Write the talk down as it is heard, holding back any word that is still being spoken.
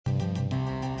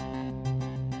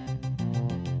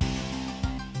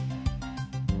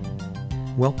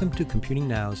Welcome to Computing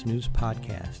Now's news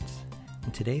podcasts.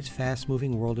 In today's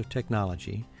fast-moving world of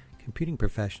technology, computing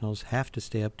professionals have to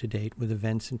stay up to date with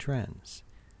events and trends.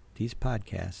 These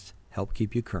podcasts help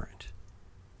keep you current.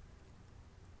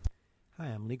 Hi,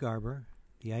 I'm Lee Garber,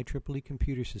 the IEEE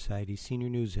Computer Society Senior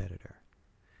News Editor.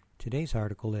 Today's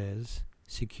article is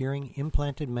Securing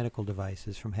Implanted Medical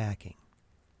Devices from Hacking.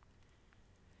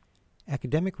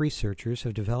 Academic researchers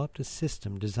have developed a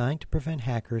system designed to prevent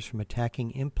hackers from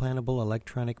attacking implantable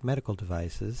electronic medical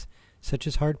devices, such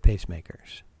as heart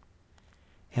pacemakers.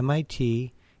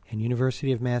 MIT and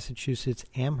University of Massachusetts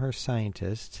Amherst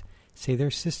scientists say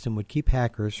their system would keep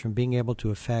hackers from being able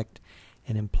to affect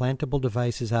an implantable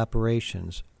device's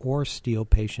operations or steal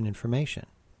patient information.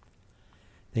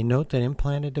 They note that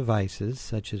implanted devices,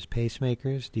 such as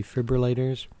pacemakers,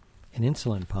 defibrillators, and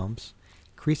insulin pumps,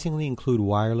 increasingly include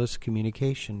wireless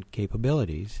communication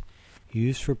capabilities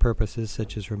used for purposes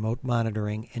such as remote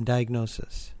monitoring and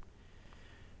diagnosis.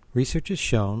 Research has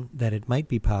shown that it might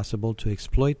be possible to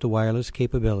exploit the wireless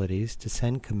capabilities to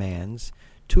send commands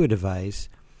to a device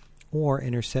or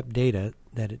intercept data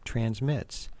that it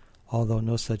transmits, although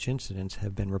no such incidents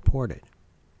have been reported.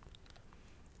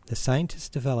 The scientists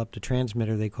developed a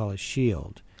transmitter they call a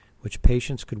shield, which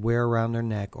patients could wear around their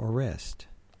neck or wrist.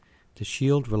 The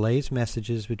shield relays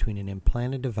messages between an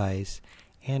implanted device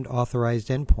and authorized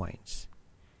endpoints.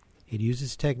 It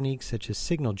uses techniques such as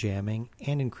signal jamming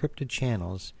and encrypted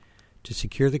channels to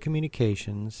secure the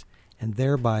communications and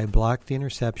thereby block the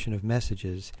interception of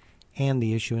messages and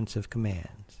the issuance of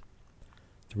commands.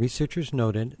 The researchers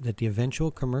noted that the eventual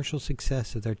commercial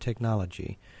success of their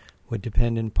technology would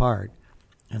depend in part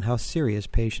on how serious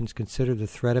patients consider the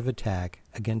threat of attack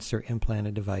against their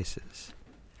implanted devices.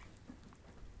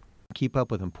 Keep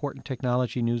up with important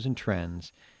technology news and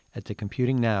trends at the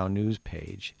Computing Now news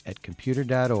page at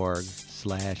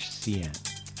computer.org/cn.